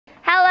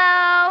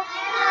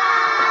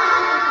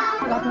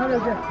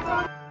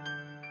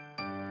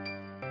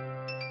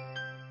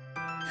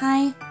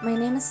Hi, my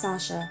name is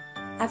Sasha.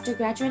 After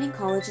graduating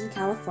college in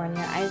California,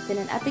 I have been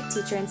an EPIK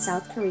teacher in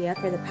South Korea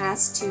for the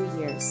past 2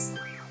 years.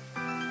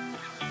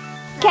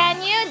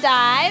 Can you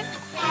dive?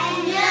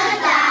 Can you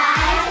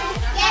dive?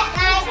 Yes,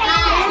 I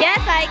can. Yes,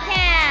 I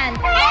can.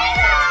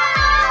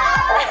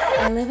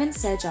 I live in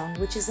Sejong,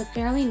 which is a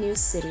fairly new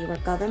city where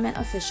government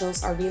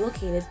officials are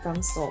relocated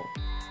from Seoul.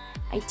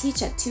 I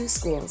teach at 2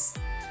 schools.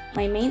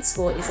 My main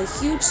school is a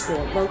huge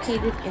school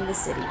located in the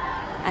city.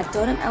 At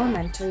Doram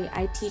Elementary,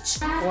 I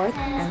teach 4th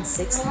and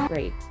 6th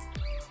grade.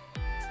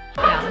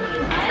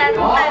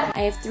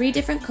 I have 3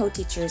 different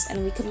co-teachers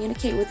and we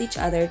communicate with each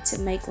other to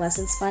make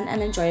lessons fun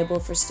and enjoyable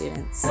for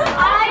students.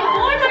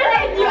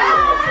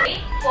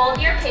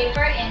 Fold your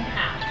paper in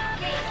half.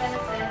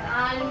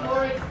 I'm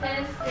more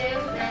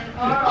expensive than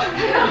Carl.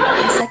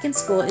 My second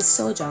school is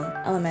Sojong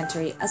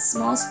Elementary, a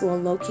small school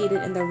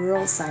located in the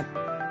rural side.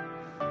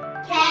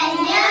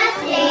 Can you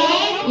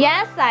sing?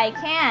 Yes, I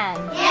can.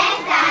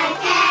 Yes, I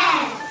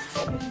can.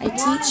 I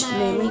teach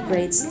mainly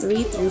grades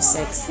 3 through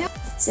 6.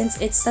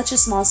 Since it's such a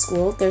small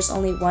school, there's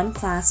only 1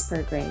 class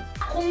per grade.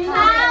 How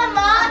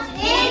much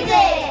is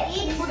it?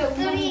 It's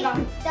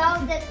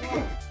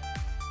 3,000.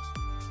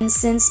 And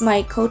since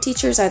my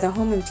co-teachers are the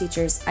homeroom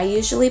teachers, I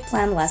usually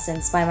plan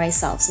lessons by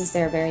myself since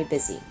they're very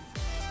busy.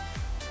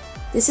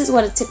 This is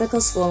what a typical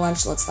school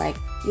lunch looks like.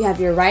 You have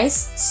your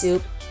rice,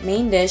 soup,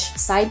 main dish,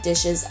 side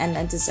dishes, and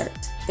a dessert.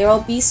 There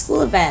will be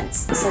school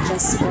events such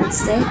as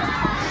sports day,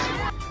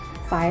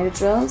 fire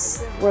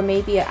drills, or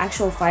maybe an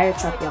actual fire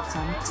truck will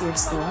come to your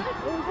school,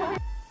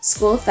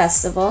 school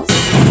festivals,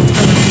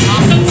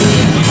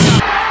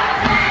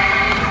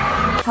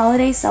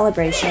 holiday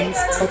celebrations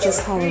such as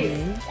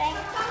Halloween,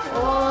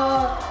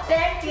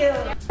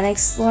 and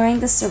exploring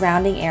the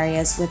surrounding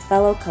areas with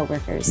fellow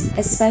coworkers,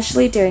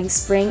 especially during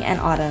spring and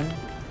autumn.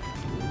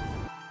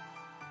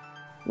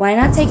 Why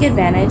not take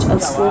advantage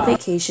of school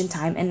vacation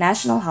time and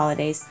national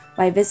holidays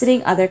by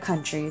visiting other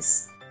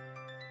countries?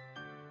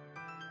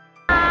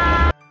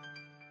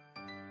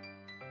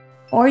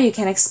 Or you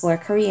can explore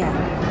Korea.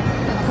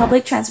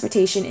 Public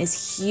transportation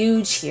is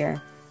huge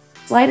here.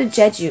 Fly to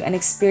Jeju and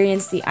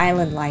experience the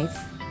island life.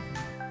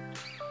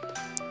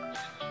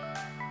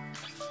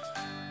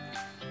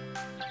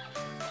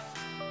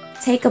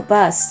 Take a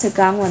bus to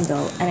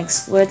Gangwon-do and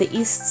explore the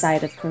east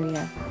side of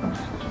Korea.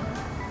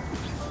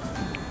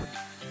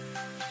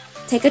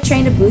 Take a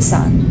train to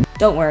Busan.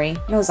 Don't worry,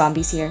 no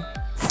zombies here.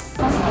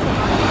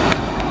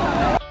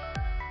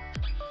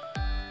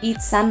 Eat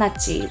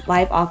sannakji,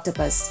 live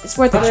octopus. It's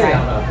worth a try.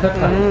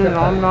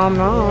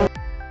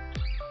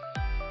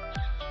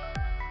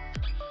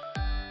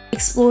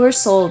 Explore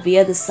Seoul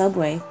via the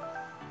subway.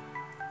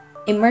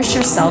 Immerse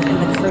yourself in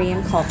the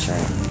Korean culture.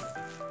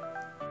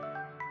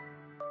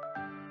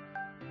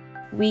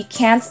 We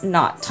can't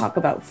not talk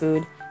about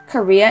food.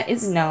 Korea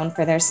is known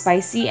for their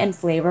spicy and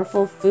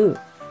flavorful food.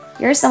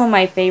 Here are some of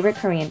my favorite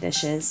Korean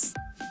dishes.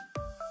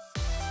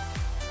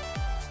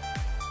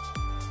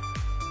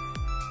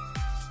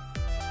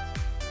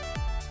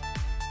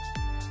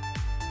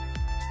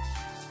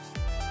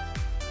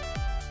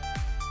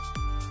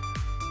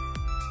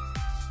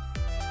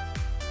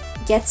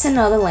 Get to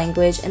know the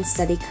language and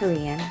study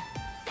Korean.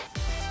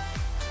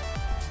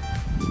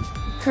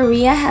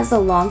 Korea has a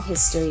long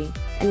history,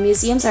 and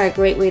museums are a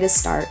great way to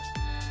start.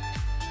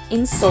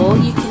 In Seoul,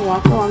 you can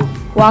walk along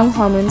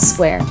Gwanghwamun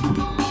Square,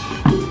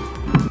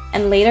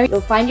 and later you'll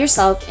find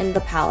yourself in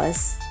the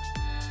palace.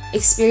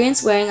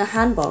 Experience wearing a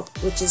hanbok,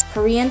 which is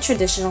Korean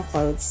traditional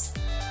clothes.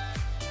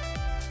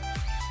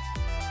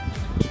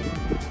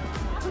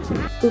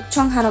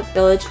 Gukcheong Hanok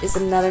Village is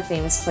another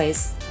famous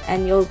place,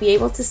 and you'll be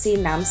able to see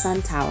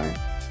Namsan Tower.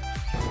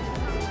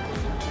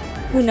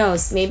 Who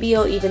knows, maybe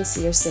you'll even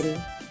see your city.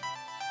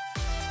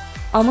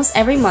 Almost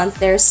every month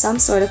there is some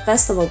sort of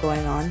festival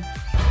going on.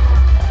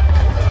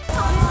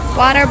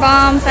 Water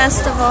Bomb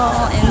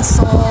Festival in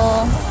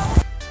Seoul.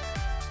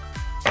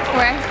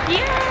 We're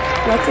here.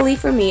 Luckily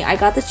for me, I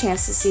got the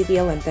chance to see the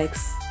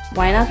Olympics.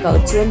 Why not go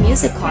to a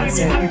music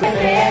concert?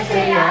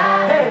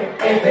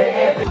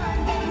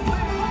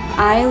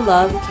 I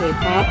love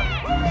K-pop,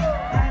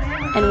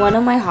 and one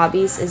of my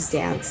hobbies is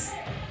dance.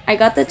 I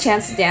got the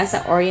chance to dance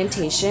at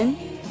orientation,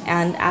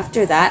 and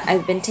after that,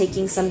 I've been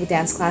taking some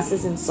dance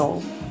classes in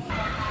Seoul,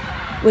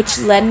 which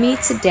led me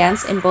to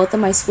dance in both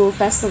of my school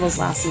festivals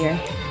last year.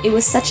 It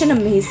was such an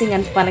amazing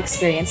and fun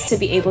experience to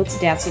be able to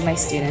dance with my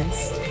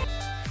students.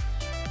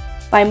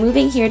 By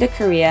moving here to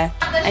Korea,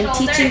 I'm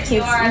teaching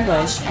kids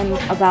English and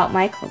about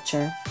my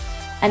culture,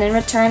 and in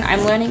return,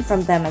 I'm learning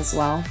from them as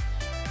well.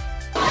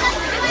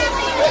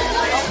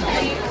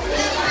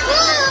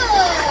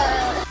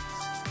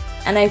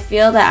 And I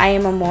feel that I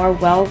am a more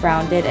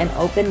well-rounded and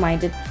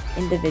open-minded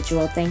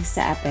individual thanks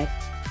to EPIK.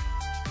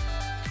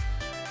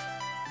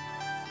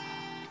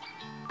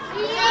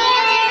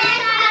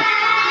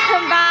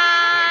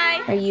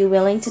 Bye! Are you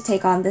willing to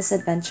take on this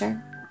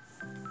adventure?